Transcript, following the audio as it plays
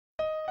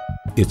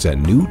It's a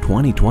new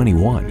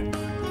 2021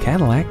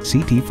 Cadillac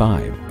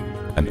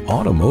CT5. An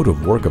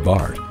automotive work of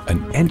art,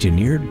 an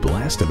engineered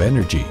blast of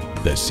energy,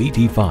 the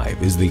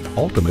CT5 is the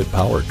ultimate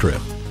power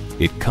trip.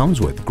 It comes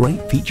with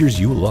great features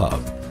you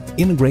love.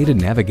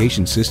 Integrated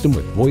navigation system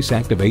with voice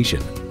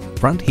activation,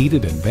 front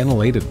heated and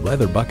ventilated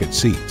leather bucket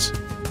seats,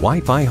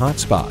 Wi-Fi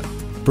hotspot,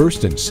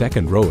 first and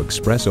second row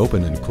express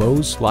open and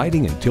close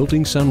sliding and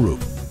tilting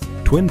sunroof,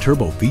 twin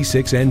turbo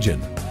V6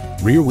 engine,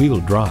 rear wheel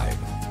drive,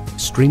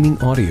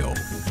 streaming audio,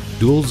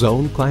 dual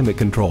zone climate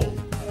control,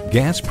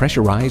 gas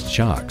pressurized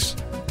shocks,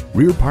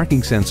 rear parking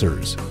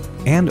sensors,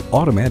 and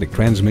automatic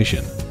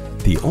transmission.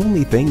 The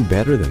only thing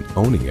better than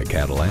owning a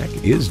Cadillac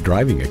is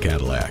driving a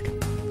Cadillac.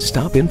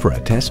 Stop in for a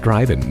test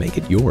drive and make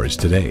it yours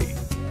today.